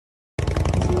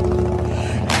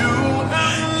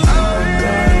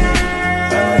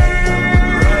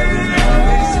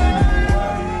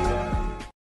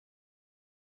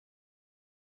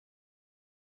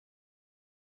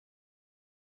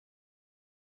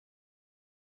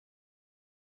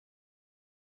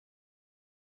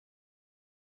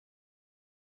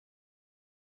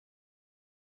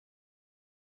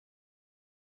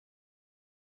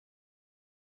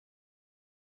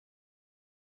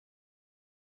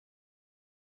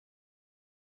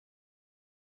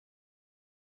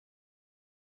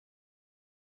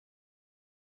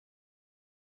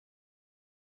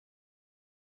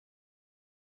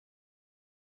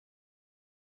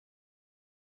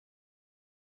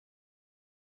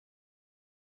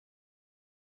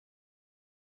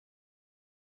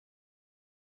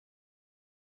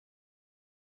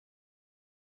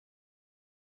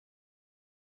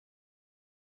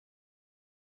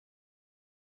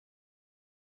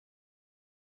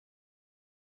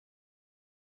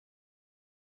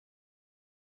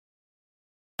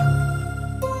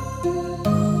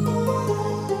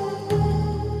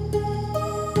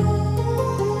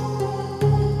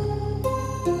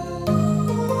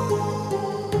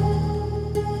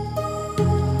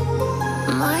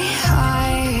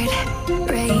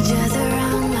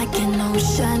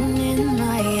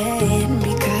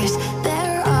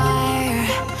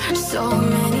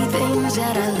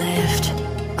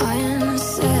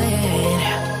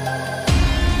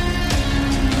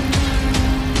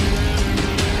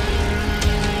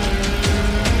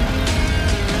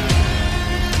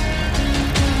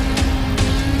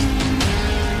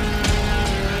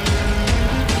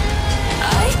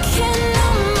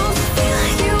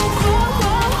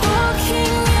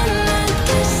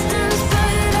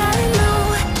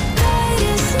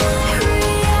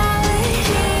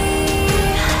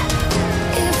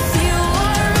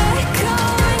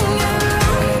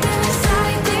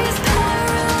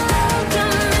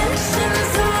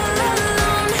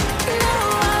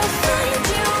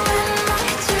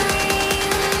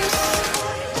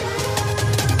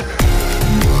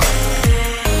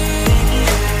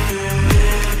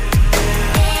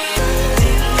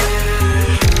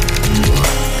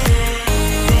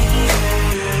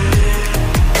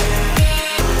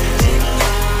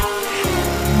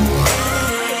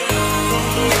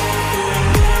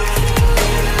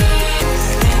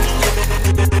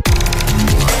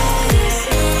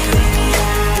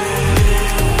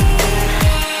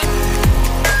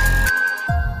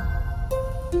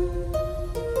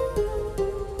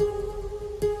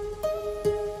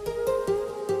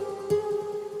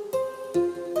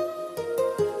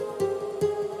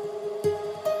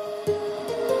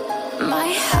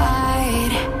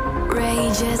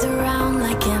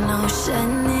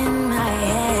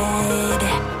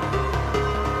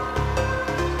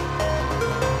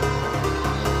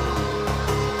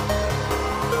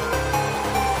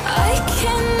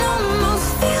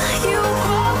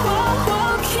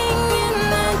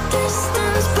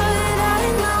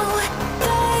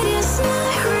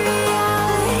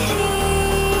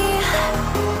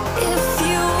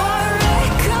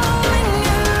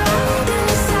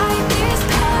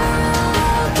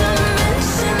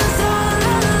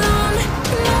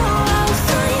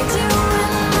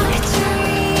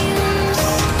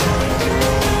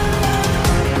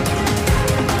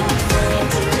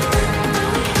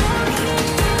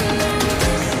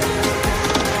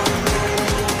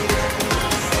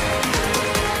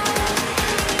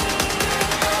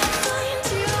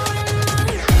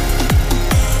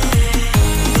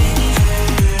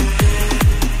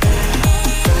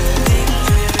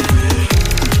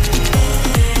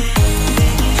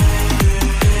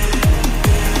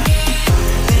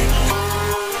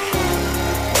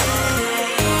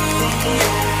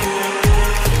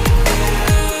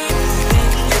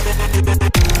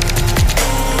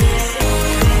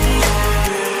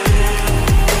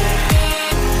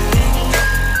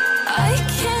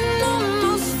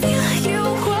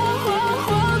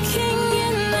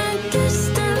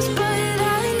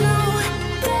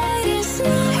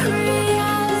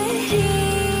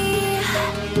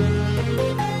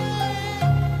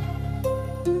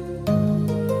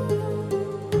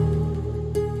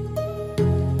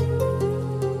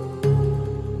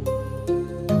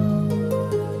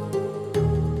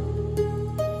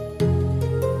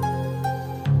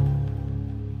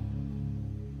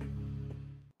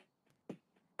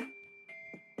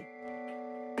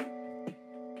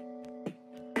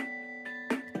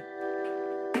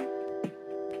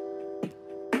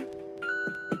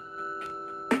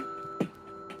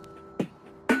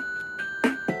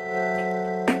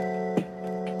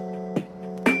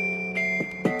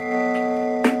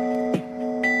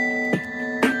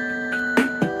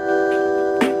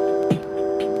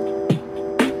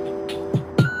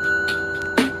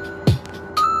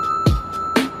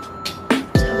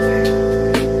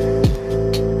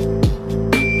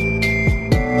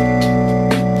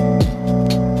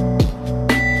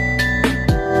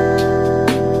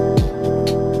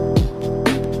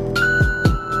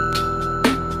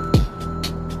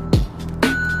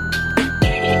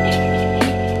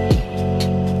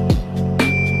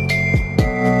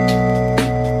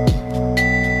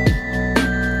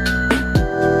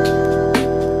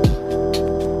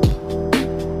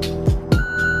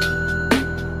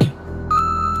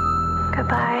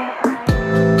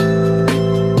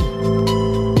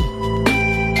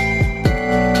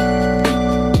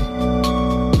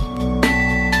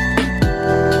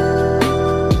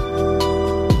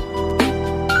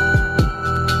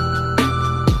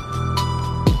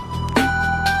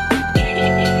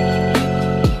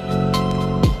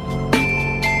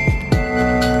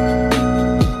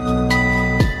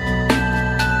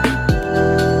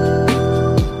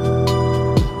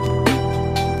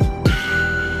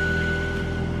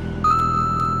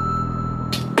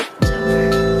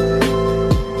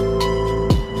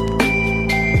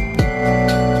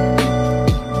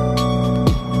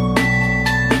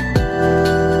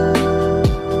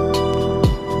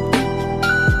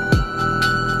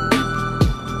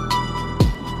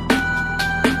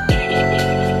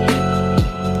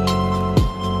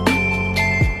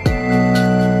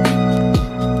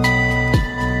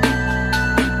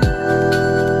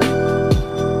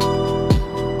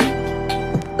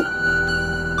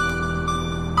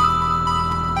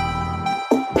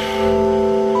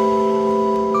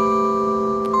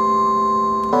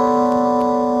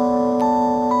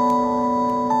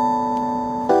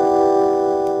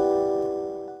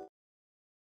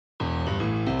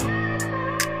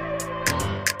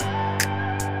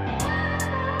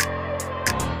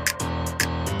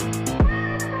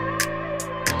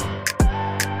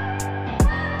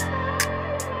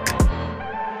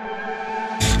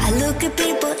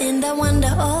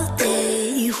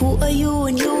are you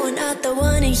and you are not the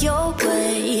one in your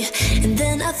way? And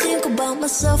then I think about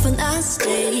myself and I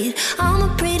stayed. I'm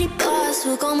a pretty boss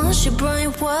with almost your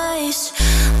bright ways.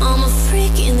 I'm a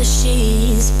freak in the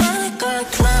sheets, but I got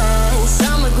class.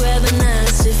 I'ma grab an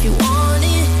ass if you want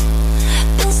it.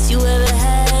 Best you ever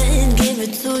had, give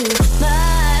it to you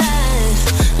back.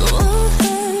 Ooh.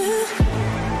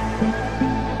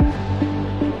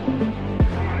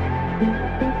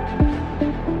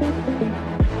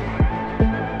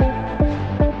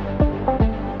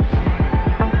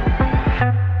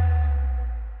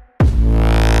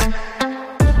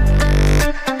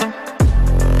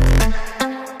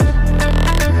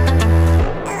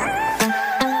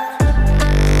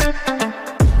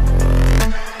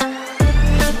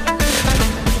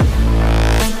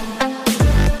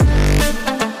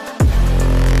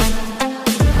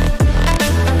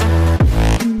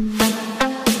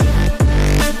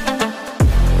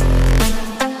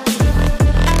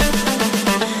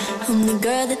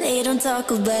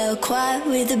 Talk about quiet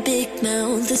with a big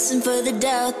mouth. Listen for the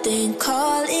doubt, then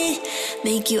call it.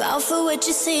 Make you out for what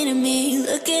you say to me.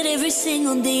 Look at every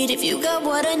single date. If you got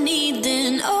what I need,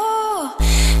 then oh,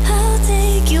 I'll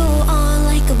take you on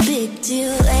like a big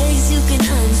deal. Legs you can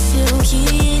unfeel,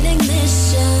 key in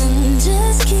ignition.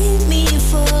 Just keep me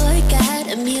full like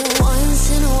at a meal.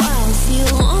 Once in a while,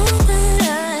 feel all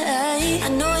that I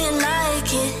know you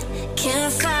like it,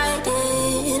 can't fight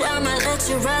it. I might let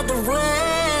you ride the wave.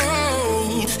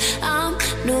 I'm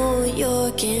New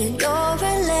York and you're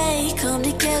LA. Come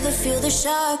together, feel the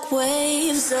shock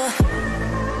waves.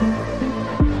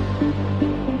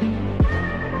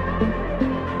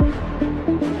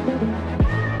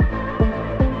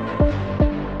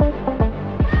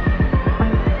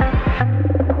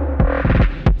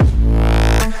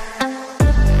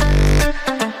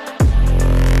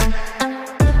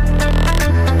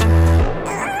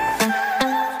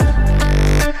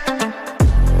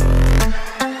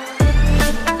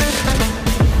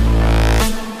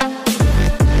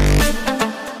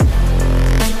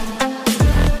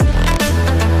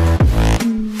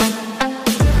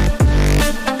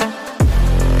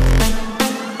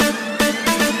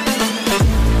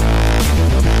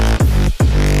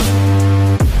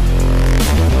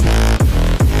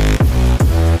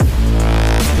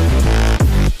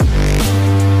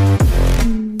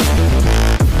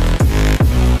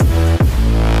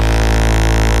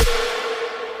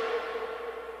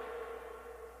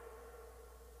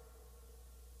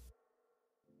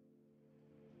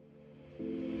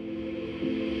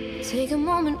 Take a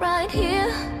moment right here,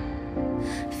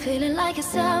 feeling like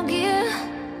it's out gear.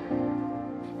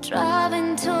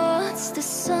 Driving towards the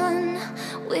sun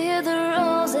with a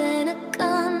rose and a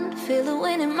gun. Feel the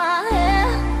wind in my hair,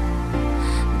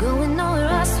 going nowhere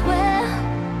I swear.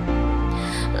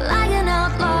 Like an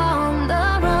outlaw on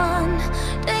the run,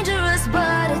 dangerous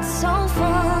but it's so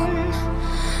fun.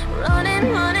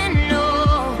 Running, running, no.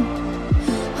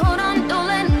 Hold on, don't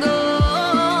let go.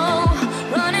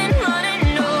 Running, running,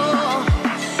 no.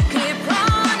 Keep running.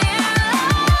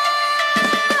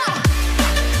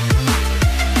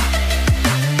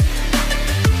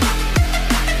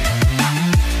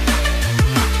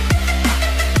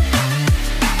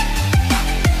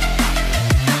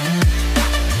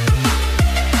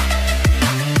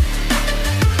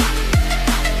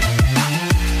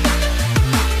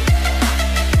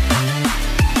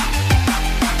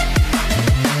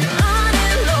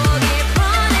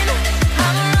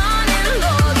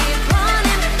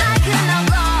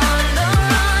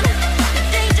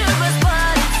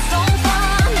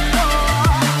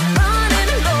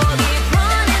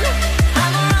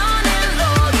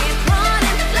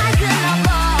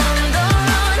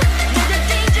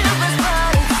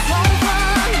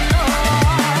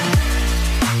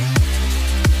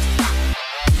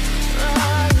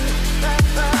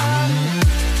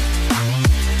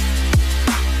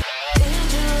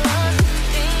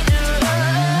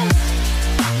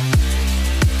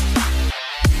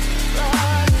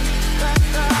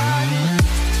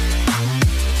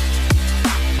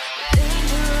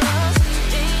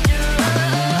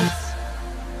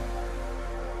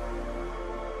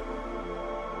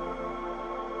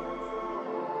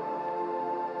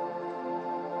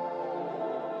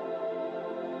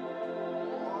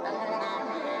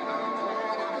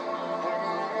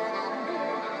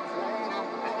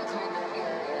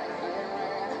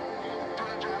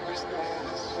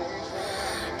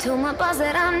 Told my boss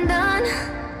that I'm done.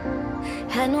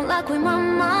 Had no luck with my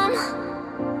mom.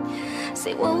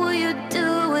 Say, what will you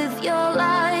do with your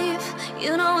life?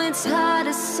 You know it's hard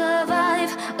to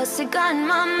survive. A cigar in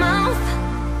my mouth,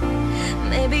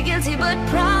 maybe guilty but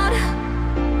proud.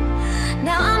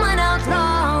 Now I'm an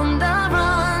outlaw on the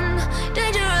run.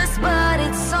 Dangerous, but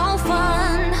it's so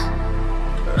fun.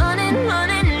 Running,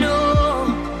 running, no.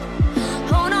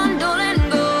 Hold on, don't let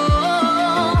go.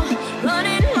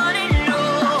 Running, running, no.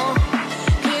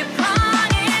 Keep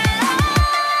running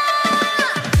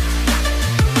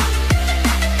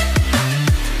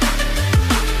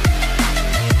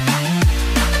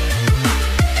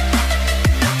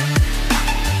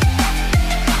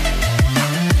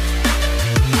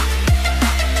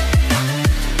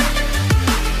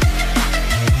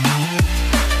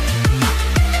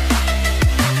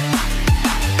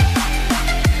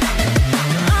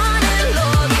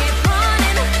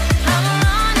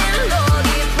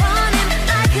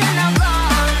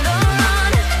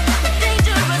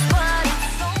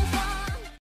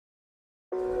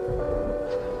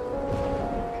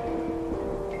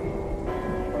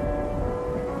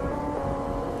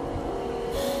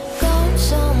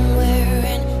somewhere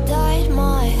and dyed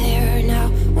my hair. Now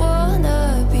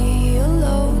wanna be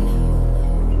alone.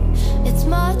 It's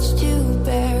much to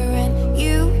bear and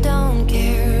you don't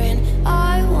care, and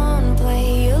I won't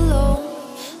play alone.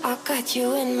 I got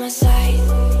you in my sight.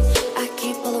 I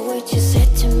keep all the words you said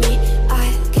to me. I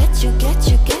get you, get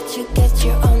you, get you, get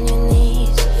you on your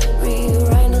knees.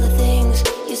 Rewrite all the things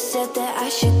you said that I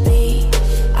should be.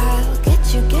 I'll get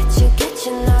you, get you, get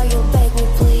you. Now you'll beg me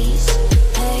please.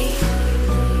 Hey,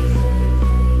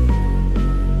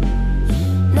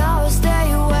 now I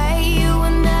stay away. You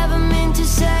were never meant to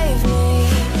save me.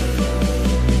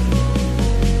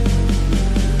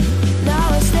 Now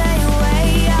I stay away.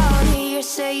 I don't hear you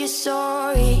say you're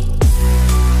sorry.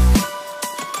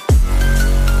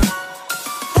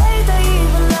 Hate I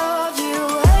even loved you.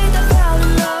 Hate I fell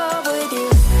in love with you.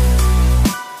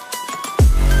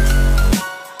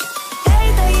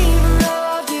 Hate I even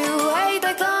loved you. Hate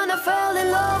I kinda fell in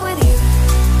love with you.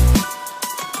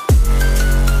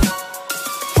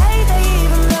 Hate I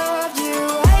even loved you.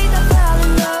 Hate I fell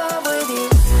in love with you.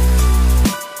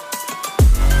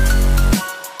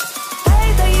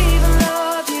 Hate I even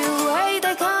loved you. Hate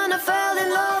I kinda fell in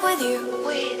love with you.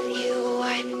 With you,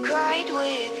 I cried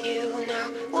with you. Now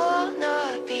wanna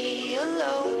be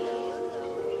alone.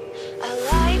 I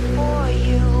lied for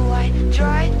you, I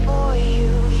tried for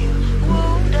you. You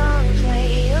wouldn't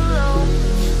play alone.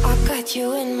 I got you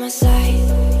in my sight.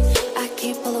 I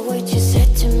keep all the words you said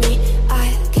to me. I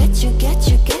get you, get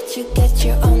you, get you, get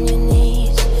you on your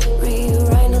knees.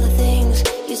 Rewrite all the things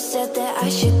you said that I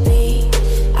should be.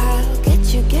 I'll get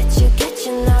you, get you, get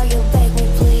you. Now you'll beg me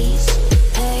please.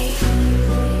 Hey,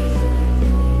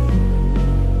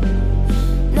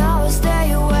 now I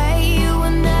stay away. You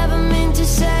were never meant to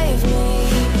save me.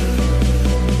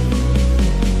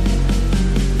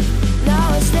 Now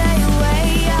I stay away.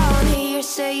 I don't hear you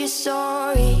say you're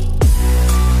sorry.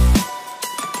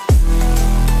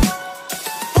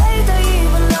 Hate I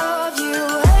even loved you.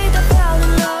 Hate I fell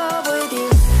in love with you.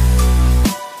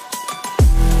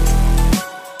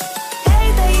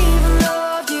 Hate I even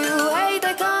loved you. Hate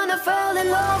I kinda fell in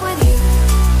love with you.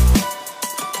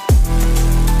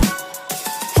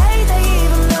 Hate I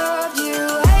even loved you.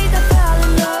 Hate I fell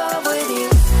in love with you.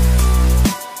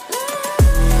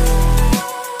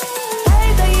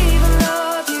 Hate I even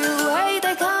loved you. Hate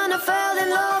I kinda fell in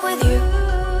love with you.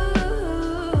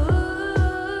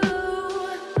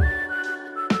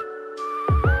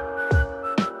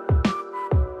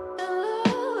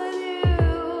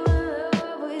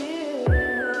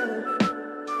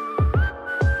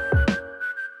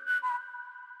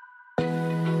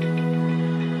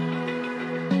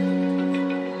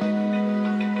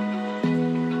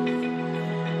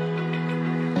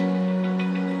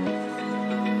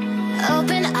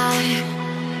 Open eye,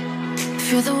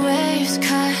 feel the waves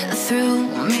cut through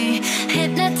me.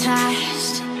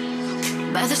 Hypnotized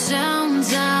by the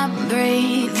sounds I'm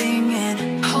breathing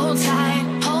in. Hold tight,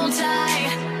 hold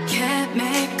tight.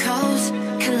 Chemicals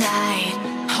collide.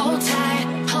 Hold tight,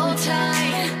 hold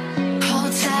tight,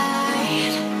 hold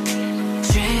tight.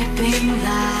 Dripping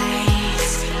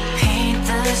lights paint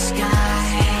the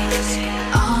skies,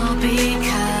 all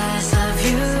because of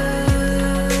you.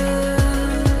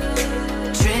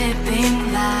 Dripping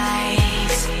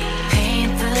lights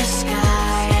paint the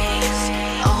skies,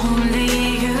 only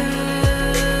you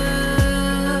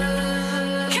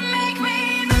can make me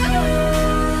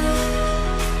move.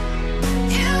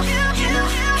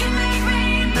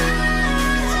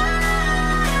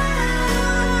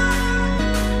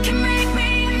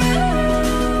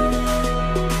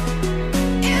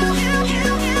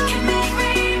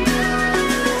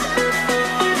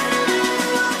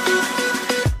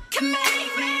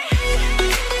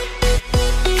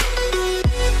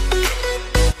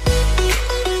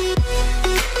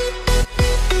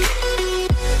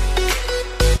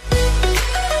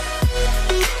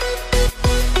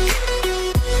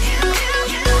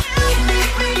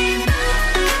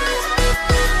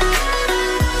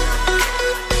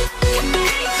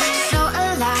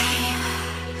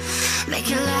 make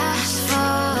it last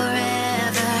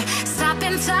forever. Stop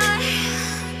in time,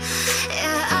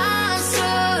 yeah, I'm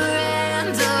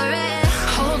surrendering.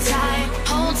 Hold tight,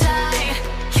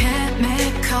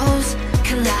 chemicals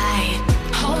collide.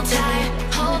 Hold tight,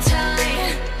 hold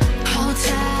tight, hold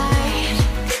tight.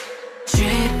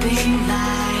 Dripping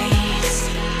lights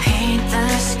paint the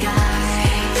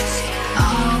skies,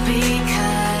 all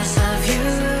because of you.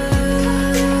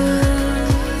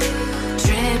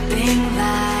 Dripping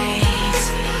lights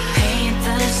paint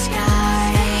the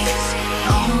skies,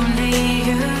 only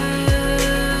you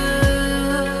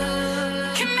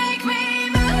can make me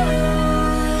move.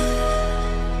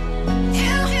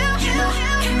 You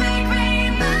can make me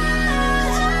move.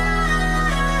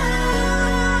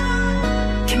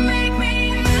 Can make me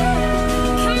move.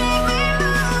 Can make me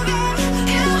move.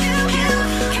 You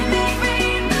can make me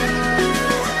move.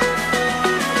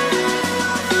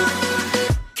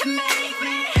 Can make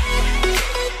me.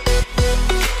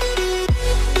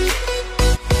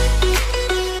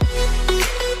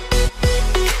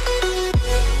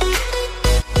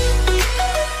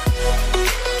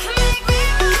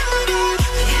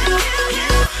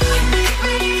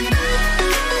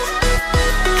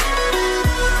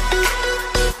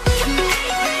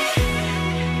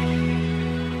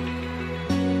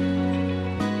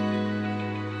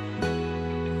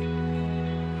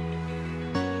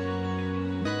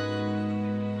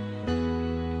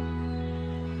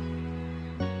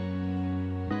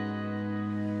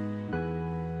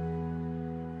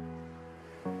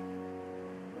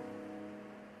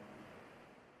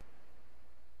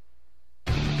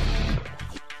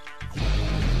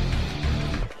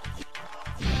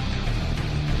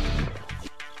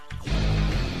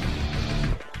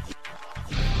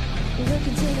 Look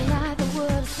into the light, the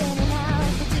world is standing out.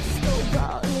 The disco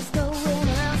ball is going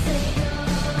around. Say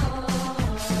oh,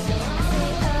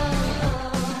 say oh.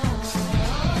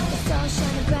 The sun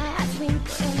shining bright, I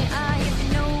twinkle in your eye. If you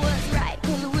know what's right,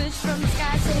 pull a wish from the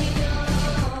sky. Say oh,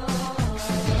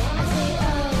 I say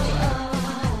oh.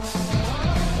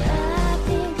 I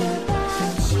think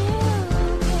about you,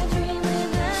 can't dream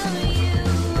without you.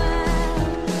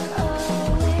 I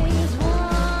always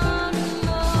want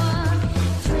more.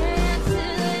 Trance to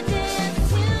the day.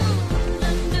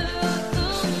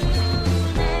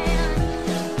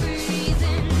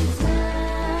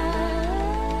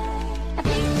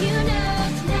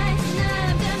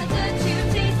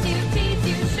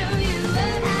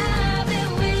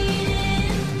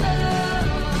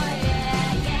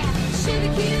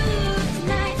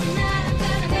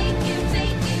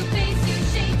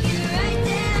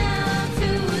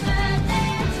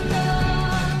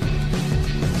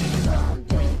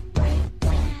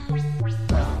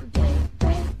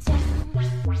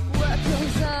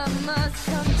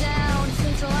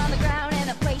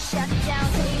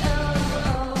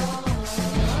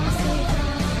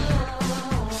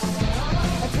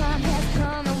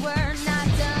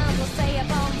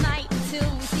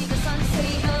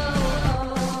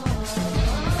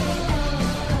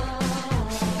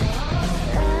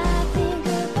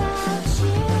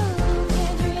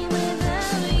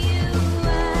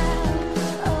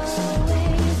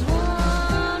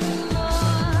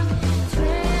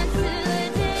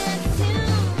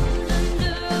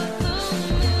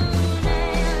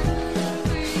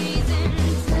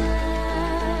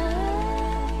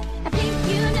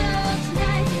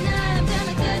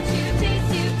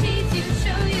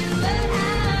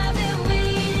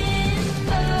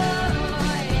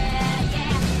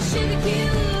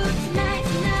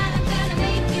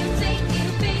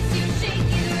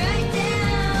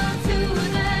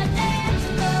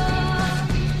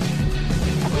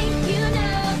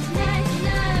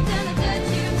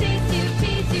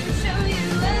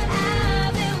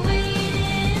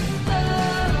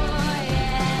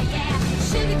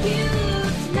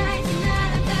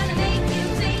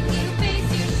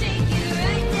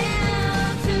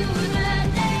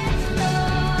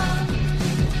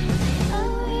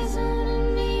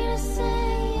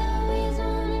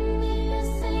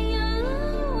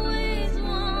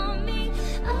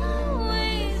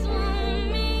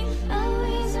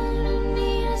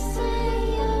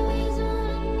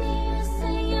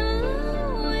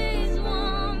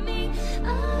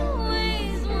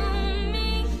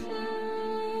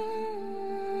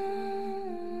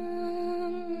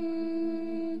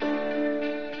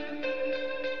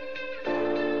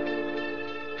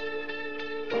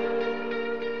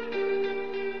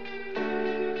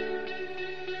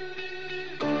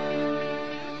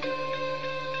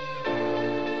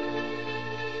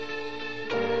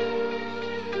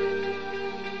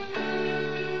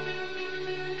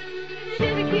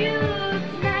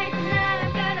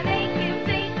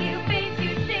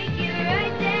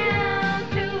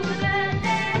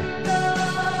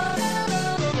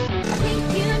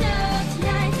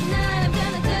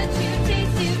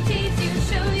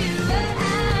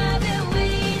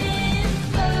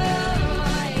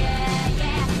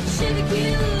 sugar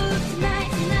cute. Tonight,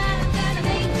 tonight, I'm gonna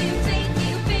make you, take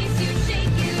you, face you,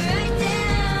 shake you right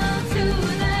down to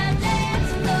the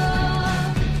dance floor.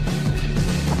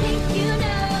 I think you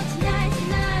know tonight,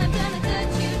 tonight, I'm gonna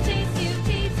touch you, taste you,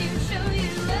 tease you, show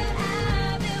you what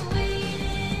I've been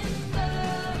waiting for.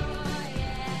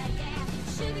 Yeah, yeah,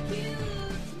 sugar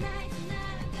cute. Tonight,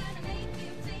 tonight, I'm gonna make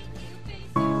you, take you,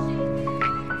 face you, shake you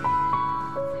right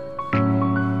down to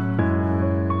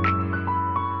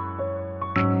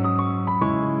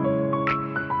the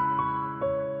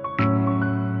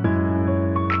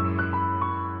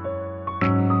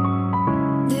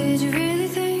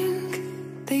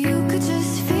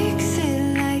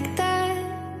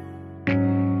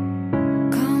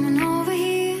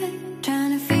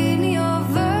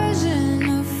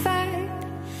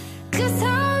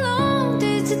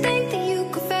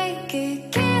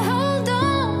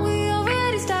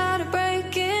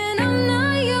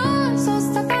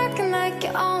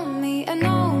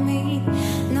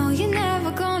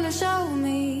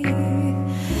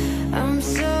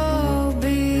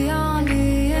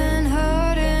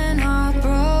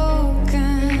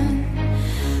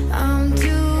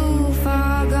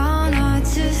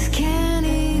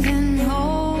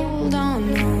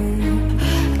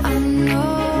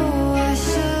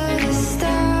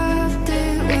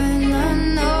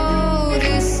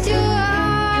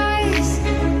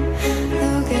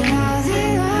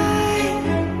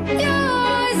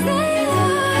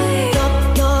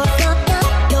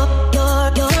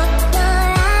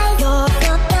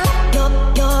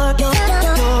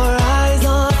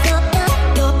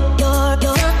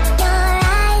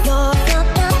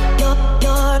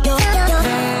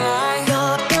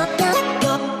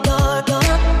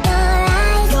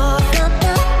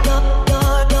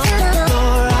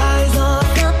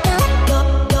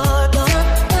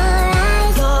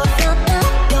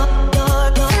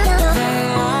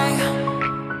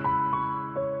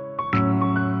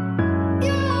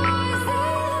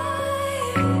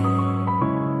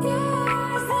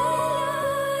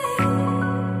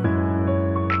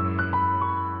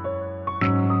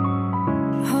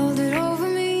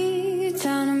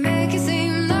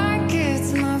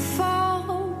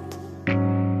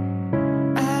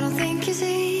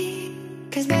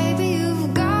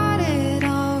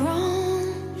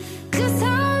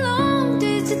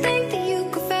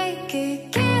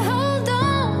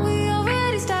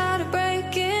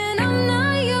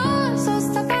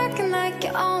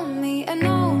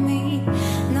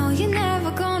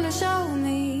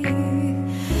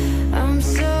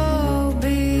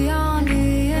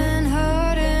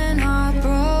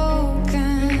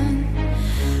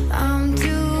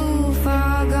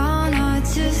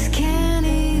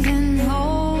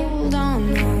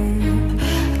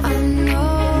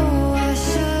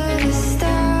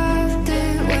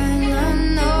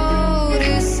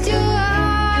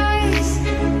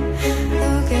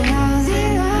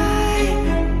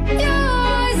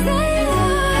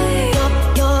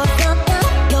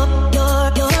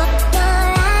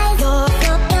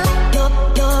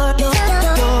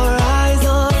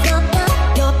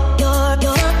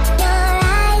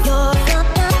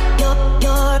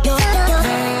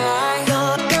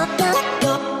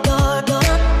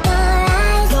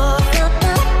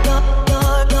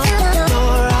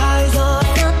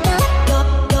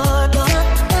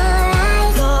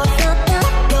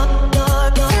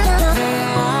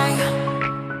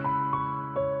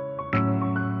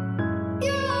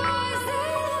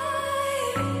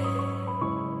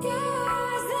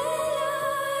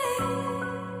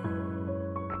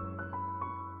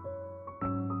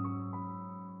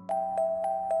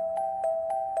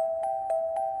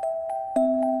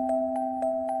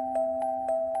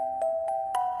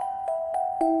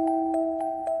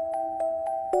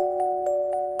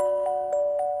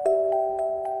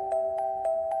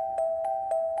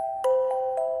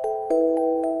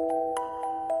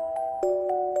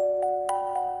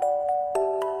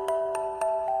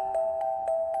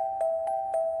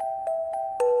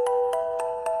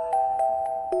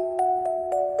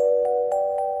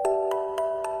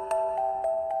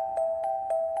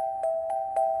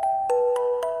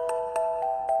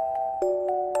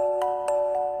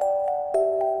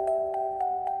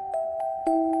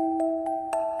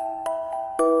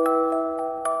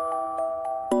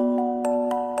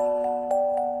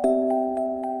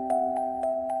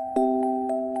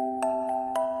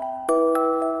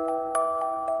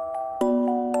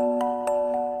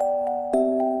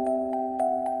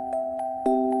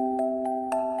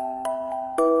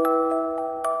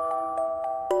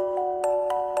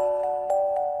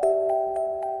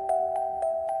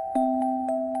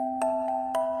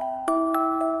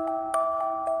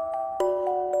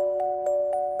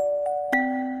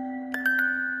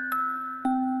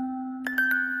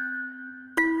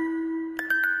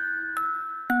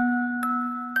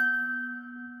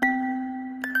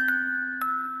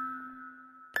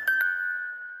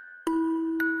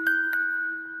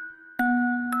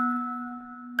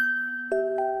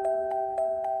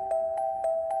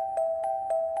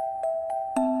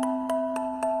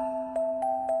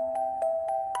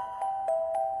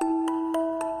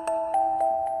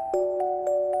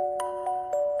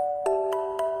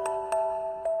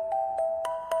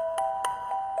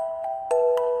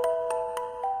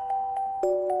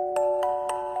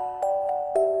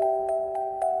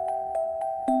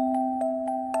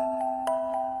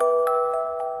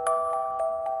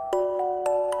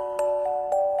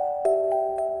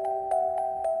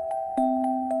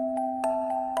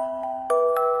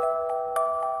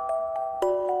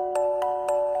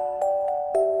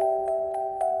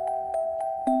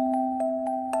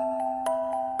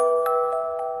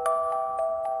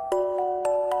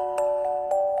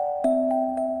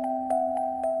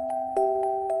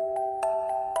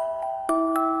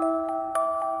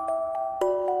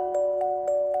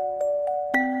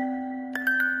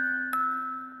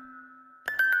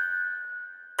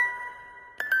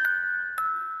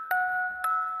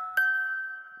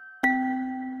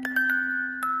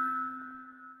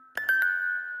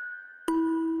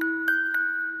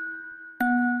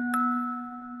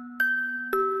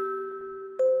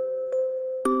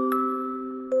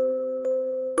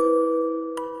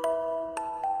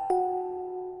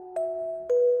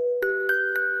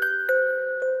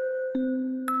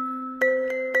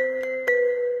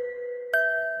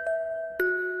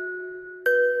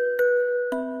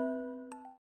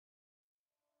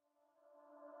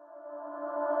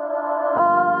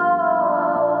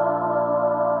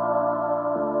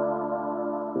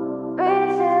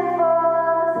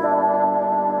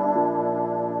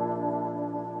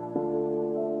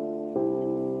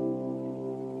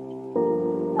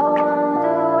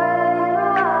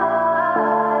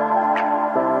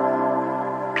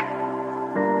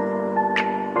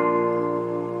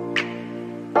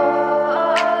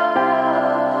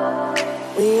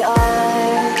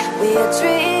We are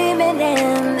dreaming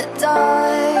in the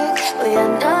dark. We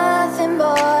are nothing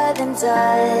more than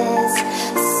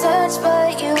dust.